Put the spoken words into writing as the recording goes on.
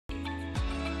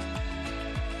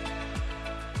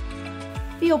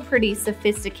feel pretty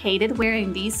sophisticated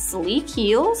wearing these sleek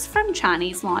heels from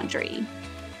Chinese Laundry.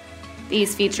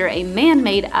 These feature a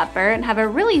man-made upper and have a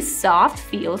really soft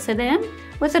feel to them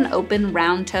with an open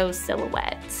round toe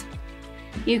silhouette.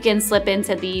 You can slip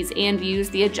into these and use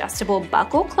the adjustable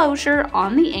buckle closure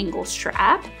on the ankle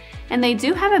strap, and they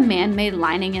do have a man-made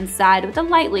lining inside with a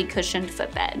lightly cushioned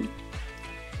footbed.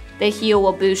 The heel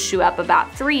will boost you up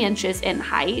about 3 inches in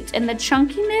height, and the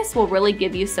chunkiness will really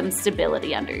give you some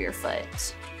stability under your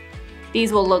foot.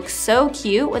 These will look so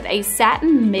cute with a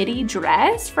satin midi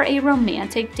dress for a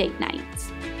romantic date night.